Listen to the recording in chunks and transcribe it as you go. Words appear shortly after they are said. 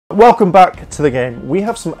Welcome back to the game. We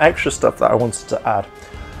have some extra stuff that I wanted to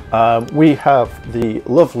add. We have the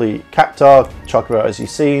lovely cacti, chocolate as you've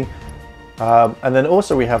seen, and then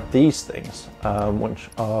also we have these things, which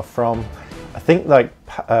are from, I think, like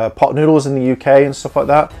pot noodles in the UK and stuff like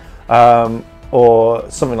that, or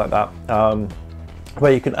something like that,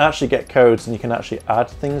 where you can actually get codes and you can actually add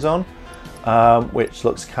things on, which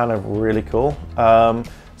looks kind of really cool.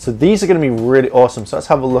 So these are going to be really awesome, so let's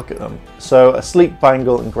have a look at them. So a sleek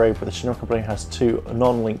bangle engraved with a Chinook blade has 2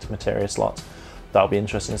 non-linked materia slots. That'll be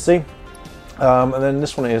interesting to see. And then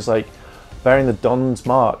this one is like bearing the Don's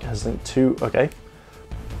mark, has linked 2, okay.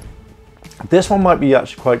 This one might be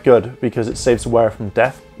actually quite good because it saves the wearer from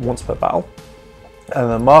death once per battle. And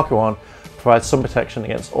the marker one provides some protection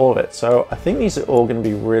against all of it. So I think these are all going to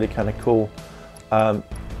be really kind of cool to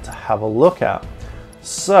have a look at.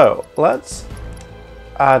 So let's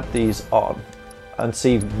add these on and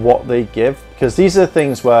see what they give, because these are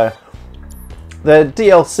things where they're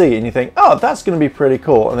DLC and you think, oh, that's going to be pretty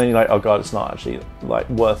cool, and then you're like, oh god, it's not actually like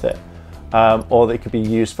worth it, or they could be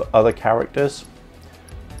used for other characters.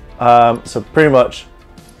 So pretty much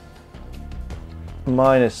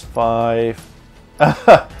 -5.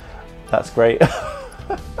 That's great.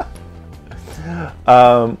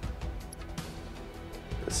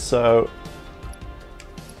 So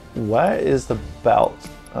where is the belt?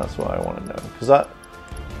 That's what I want to know, because that,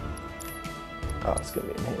 oh, it's going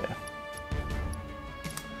to be in here.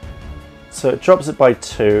 So it drops it by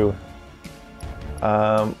 2.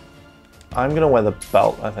 I'm going to wear the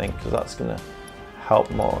belt, I think, because that's going to help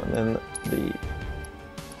more. And then the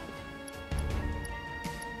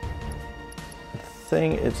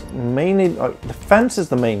thing is mainly, the fence is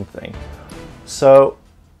the main thing. So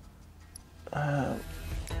what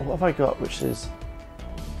have I got which is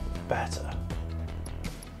better?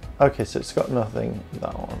 Okay, so it's got nothing,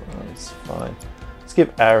 that one, that's fine. Let's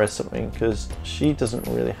give Era something, because she doesn't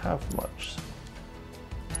really have much.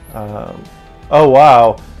 Oh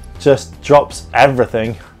wow, just drops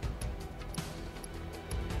everything.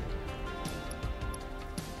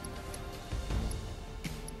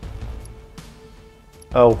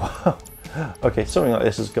 Oh wow. Okay, something like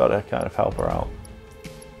this has got to kind of help her out.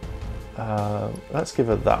 Let's give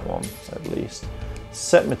her that one, at least.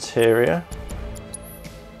 Set materia.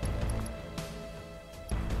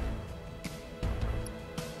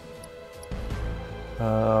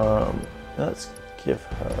 Let's give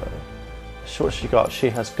her, what she got? She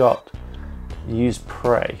has got use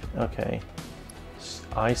prey. Okay,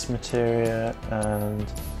 ice materia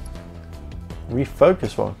and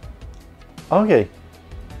refocus one. Okay,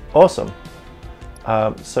 awesome.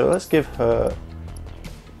 So let's give her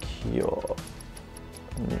cure.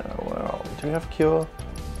 No, well, do we have cure?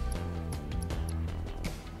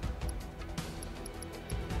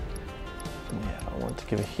 Yeah, I want to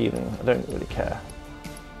give a healing. I don't really care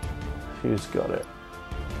who's got it.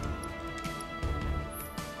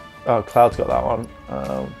 Oh, Cloud's got that one.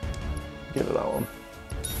 Give her that one.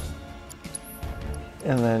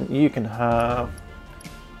 And then you can have,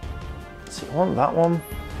 see, I want that one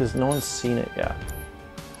because no one's seen it yet.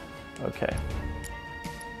 Okay.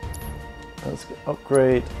 Let's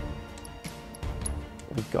upgrade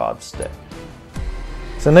the guard stick.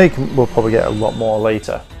 So now we'll probably get a lot more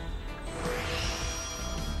later.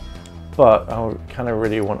 But I kind of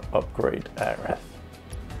really want to upgrade Aireth.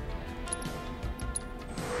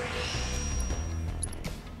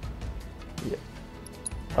 Yeah.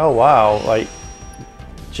 Oh wow, like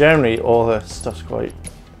generally all the stuff's quite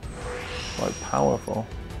powerful.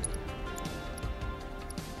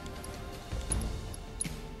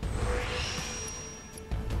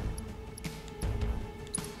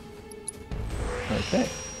 Okay,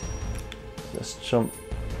 let's jump.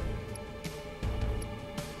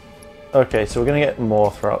 Okay, so we're going to get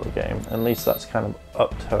more throughout the game. At least that's kind of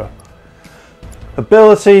up to her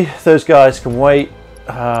ability. Those guys can wait.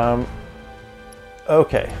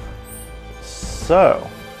 Okay, so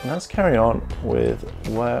let's carry on with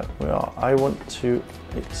where we are. I want to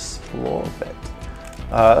explore a bit.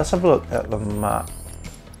 Let's have a look at the map.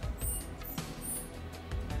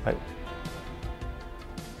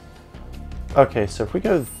 Okay, so if we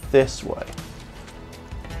go this way,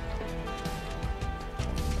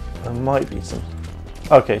 there might be some.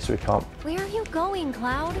 Okay, so we can't. Where are you going,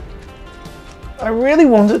 Cloud? I really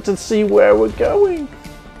wanted to see where we're going.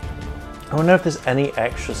 I wonder if there's any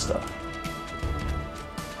extra stuff.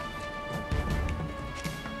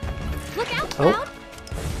 Look out, Cloud!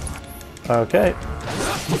 Oh. Okay.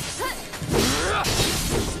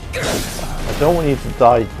 I don't want you to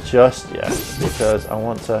die just yet because I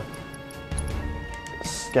want to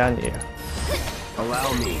scan you.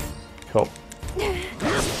 Allow me. Cool.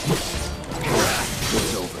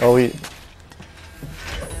 Oh, we...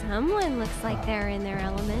 Someone looks like they're in their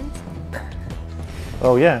element.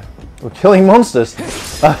 Oh yeah, we're killing monsters.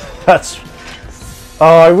 That's...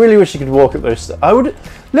 Oh, I really wish you could walk up those. I would...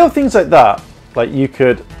 Little things like that. Like you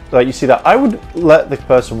could... Like you see that. I would let the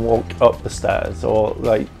person walk up the stairs. Or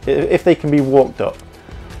like, if they can be walked up.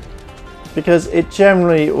 Because it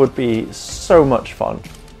generally would be so much fun.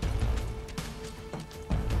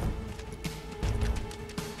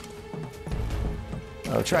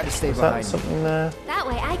 Okay. Try to stay Is behind that something there? That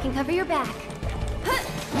way I can cover your back.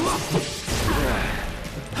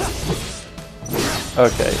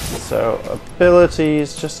 Okay, so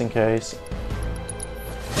abilities, just in case.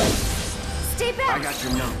 Stay back. I got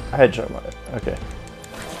your number. A headshot, okay.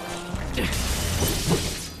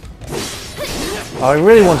 I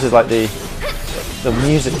really wanted like the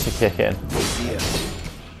music to kick in.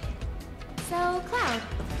 So, Cloud,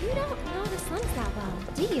 you don't know the slums that well,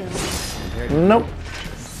 do you? Compared to Nope.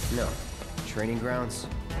 No. Training grounds,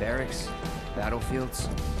 barracks, battlefields.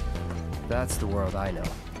 That's the world I know.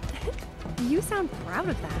 You sound proud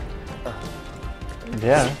of that.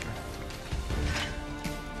 Yeah.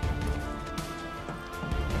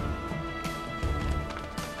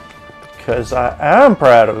 Because I am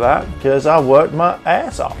proud of that, because I worked my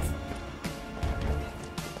ass off.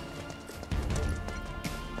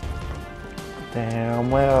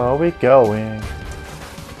 Damn, where are we going?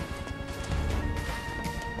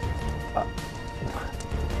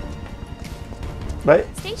 But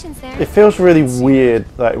Station's there. it feels really weird,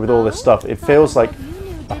 like with all this stuff. It feels like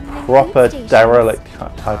a proper derelict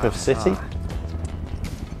type of city.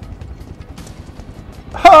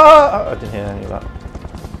 Ha! I didn't hear any of that.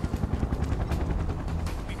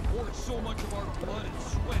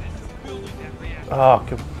 Oh,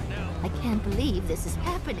 good. I can't believe this is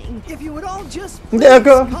happening. If you would all just Yeah,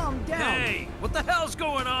 go. calm down. Hey, what the hell's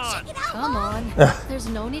going on? Come on. There's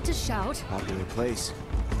no need to shout. Popular place.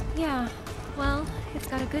 Yeah, well, it's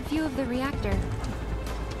got a good view of the reactor.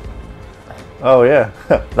 Oh yeah,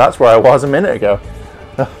 that's where I was a minute ago.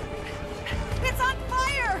 It's on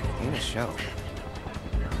fire! Ain't a show.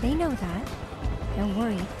 They know that. Don't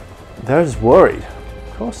worry. They're just worried.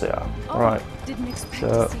 Of course they are. Oh, Right. Didn't expect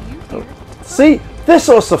So, to see you here. see, this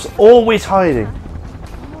sort of stuff's always hiding.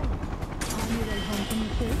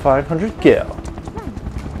 500 gil.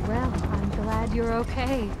 Well, I'm glad you're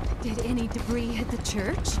okay. Did any debris hit the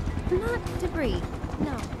church? Not debris.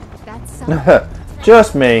 No, that's some.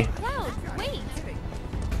 Just me. Cloud, wait.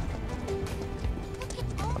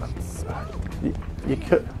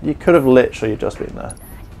 You could have literally just been there.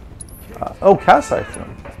 Oh, cat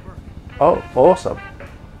siphon. Oh, awesome.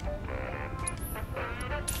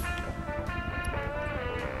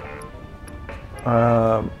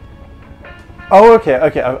 Oh, okay,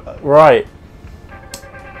 right.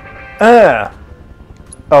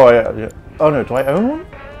 Oh, yeah. Oh no, do I own one?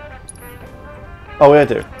 Oh, yeah, I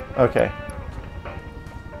do. Okay.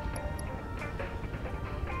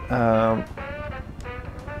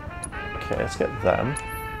 Okay, let's get them.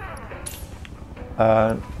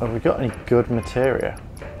 Have we got any good materia?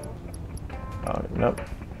 Oh, nope.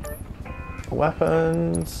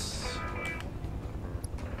 Weapons.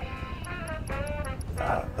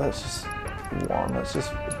 Let's just one. Let's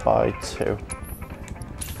just buy two.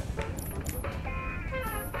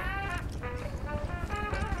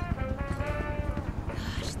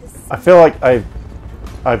 I feel like I've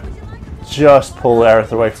just pulled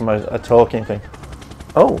Aerith away from a talking thing.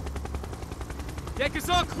 Oh. Deck is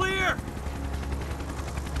all clear!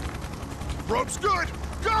 Rope's good!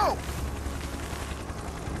 Go!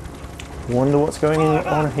 Wonder what's going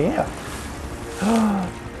on here.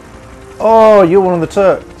 Oh, you're one of the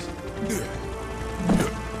Turks.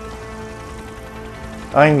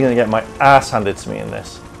 I'm gonna get my ass handed to me in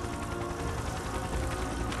this.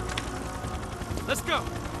 Let's go!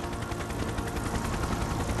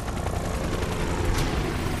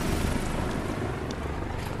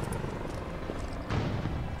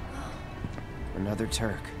 Another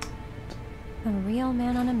Turk. A real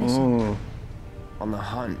man on a mission. On the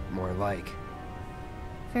hunt, more like.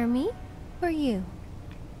 For me or you?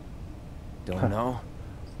 Don't know.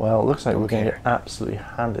 Well, it looks like Don't we're going to care. get absolutely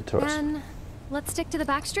handed to us. Then let's stick to the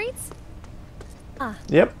back streets.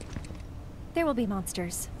 Yep. There will be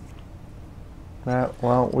monsters.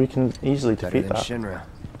 Well, we can easily Better defeat than that. Shinra.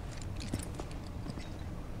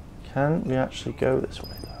 Can we actually go this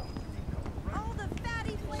way though? All the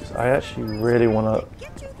fatty flavors 'Cause I actually really want to.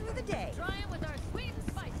 get you through the day.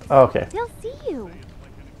 Oh, okay. They'll see you.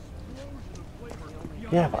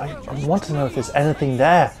 Yeah, but I want to know if there's anything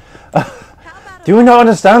there. Do we not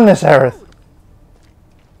understand this, Aerith?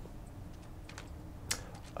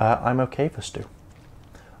 I'm okay for stew.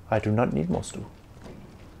 I do not need more stew.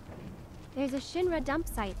 There's a Shinra dump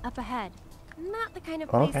site up ahead. Not the kind of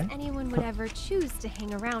place Okay. anyone would ever choose to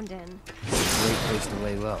hang around in. Great place to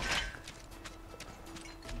lay low.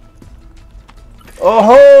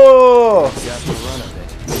 Oh! Got the run of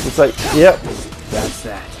it. It's like, yep. That's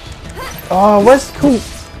that. Oh, where's the cool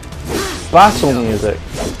battle music?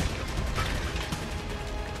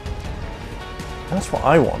 That's what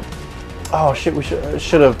I want. Oh shit, we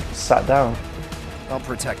should have sat down. I'll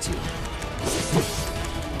protect you.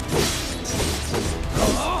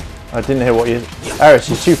 I didn't hear what you... Eris,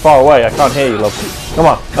 you're too far away. I can't hear you, love. Come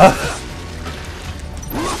on.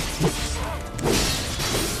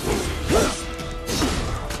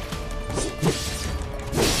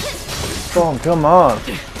 Come on.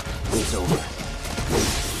 It's over.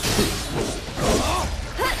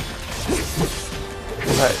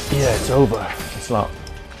 Yeah, it's over. It's not.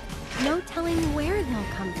 No telling where they'll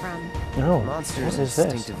come from. No. Monsters What is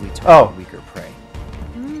this? instinctively target Oh. weaker prey.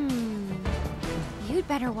 You'd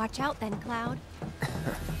better watch out then, Cloud.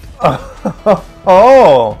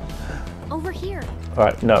 Oh. Over here.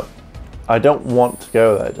 Alright, no. I don't want to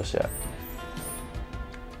go there just yet.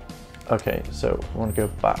 Okay, so I want to go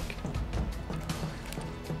back.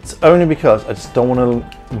 It's only because I just don't want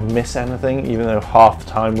to miss anything, even though half the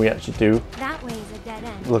time we actually do That way is a dead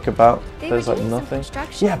end. look about. They There's were like doing some nothing.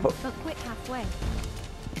 construction, Yeah, but quit halfway.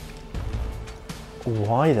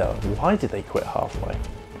 why though? Why did they quit halfway?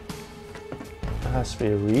 There has to be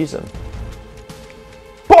a reason.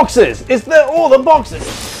 Boxes! Is there all the boxes?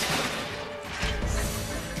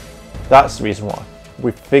 That's the reason why.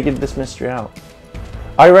 We figured this mystery out.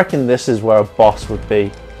 I reckon this is where a boss would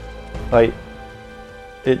be. Like,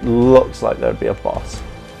 it looks like there'd be a boss.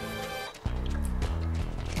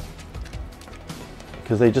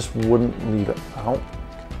 Because they just wouldn't leave it out.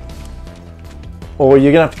 Or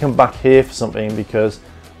you're going to have to come back here for something, because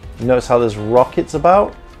you notice how there's rockets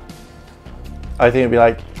about? I think it'd be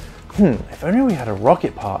like, if only we had a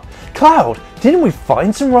rocket part. Cloud, didn't we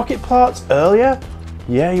find some rocket parts earlier?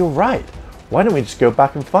 Yeah, you're right. Why don't we just go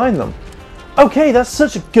back and find them? Okay, that's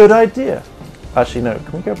such a good idea. Actually, no,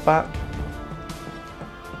 can we go back?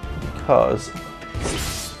 Because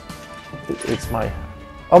it's my...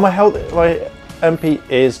 Oh, my health, my MP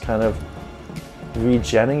is kind of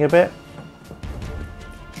regenning a bit.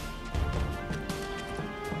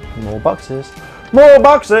 More boxes. More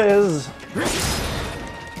boxes!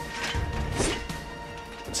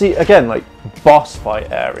 See, again, like, boss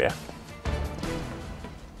fight area.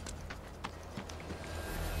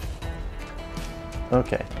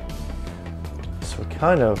 Okay. So we're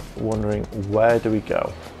kind of wondering, where do we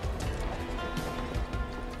go?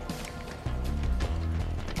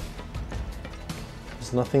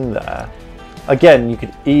 There's nothing there. Again, you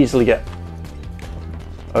could easily get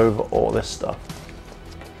over all this stuff.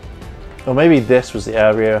 Or maybe this was the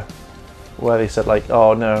area where they said like,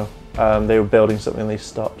 oh no, they were building something and they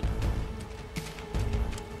stopped.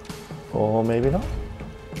 Or maybe not.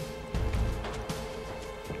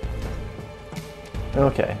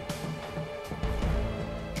 Okay.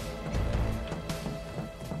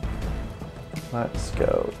 Let's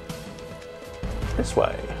go this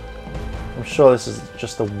way. I'm sure this is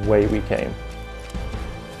just the way we came.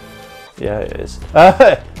 Yeah, it is.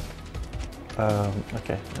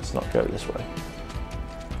 Okay, let's not go this way.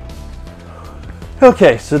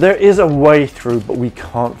 Okay, so there is a way through, but we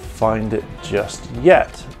can't find it just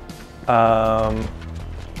yet. No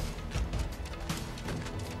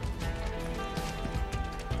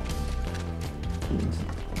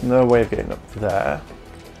way of getting up there.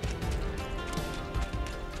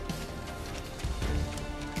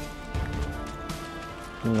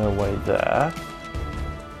 No way there.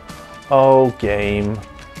 Oh, game.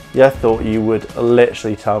 Yeah, I thought you would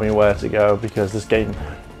literally tell me where to go, because this game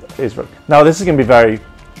is... Now, this is going to be very,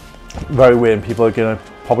 very weird, and people are going to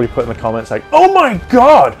probably put in the comments like, oh my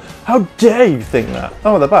god, how dare you think that?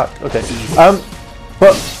 Oh, they're back. Okay.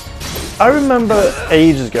 But I remember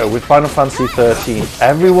ages ago with Final Fantasy 13,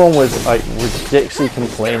 everyone was like ridiculously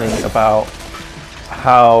complaining about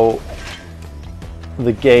how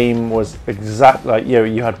the game was exactly like,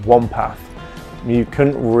 you had one path. You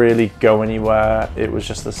couldn't really go anywhere. It was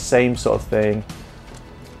just the same sort of thing.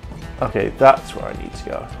 Okay, that's where I need to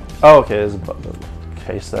go. Oh, okay, there's a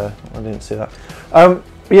case there. I didn't see that. But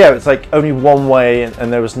yeah, it's like only one way,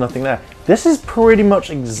 and there was nothing there. This is pretty much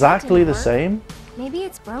exactly the same. Maybe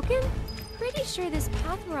it's broken? Pretty sure this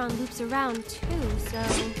path we're on loops around too, so...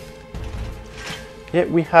 Yet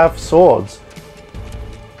we have swords.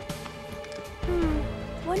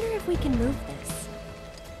 Wonder if we can move this.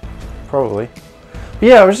 Probably. But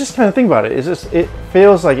yeah, I was just kind of thinking about it. It's just, it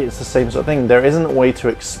feels like it's the same sort of thing. There isn't a way to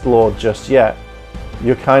explore just yet.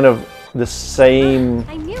 You're kind of the same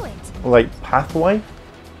I knew it. like pathway.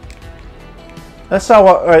 That's how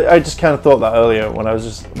I just kind of thought that earlier when I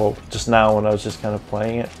was just now when I was just kind of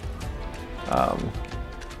playing it.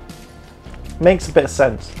 Makes a bit of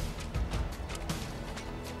sense.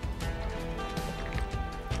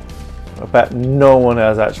 I bet no one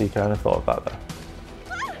has actually kind of thought about that.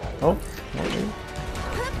 Oh,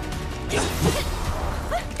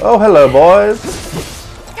 oh, hello, boys.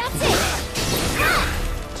 That's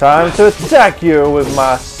it. Time to attack you with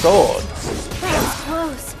my swords. That was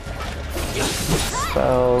close.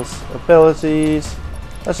 Spells, abilities.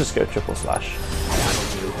 Let's just go triple slash.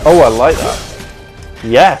 Oh, I like that.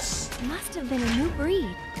 Yes. Must have been a new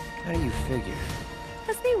breed. How do you figure?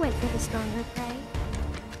 Because they went for the stronger prey.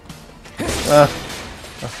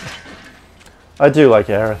 I do like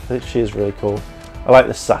Aerith. She is really cool. I like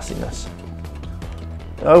the sassiness.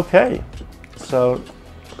 Okay, so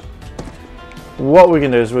what we're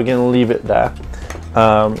going to do is we're going to leave it there.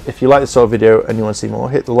 If you like this sort of video and you want to see more,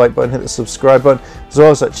 hit the like button, hit the subscribe button, as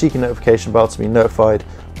well as that cheeky notification bell to be notified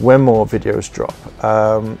when more videos drop.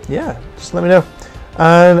 Yeah, just let me know.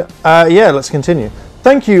 And yeah, let's continue.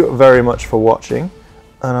 Thank you very much for watching,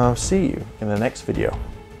 and I'll see you in the next video.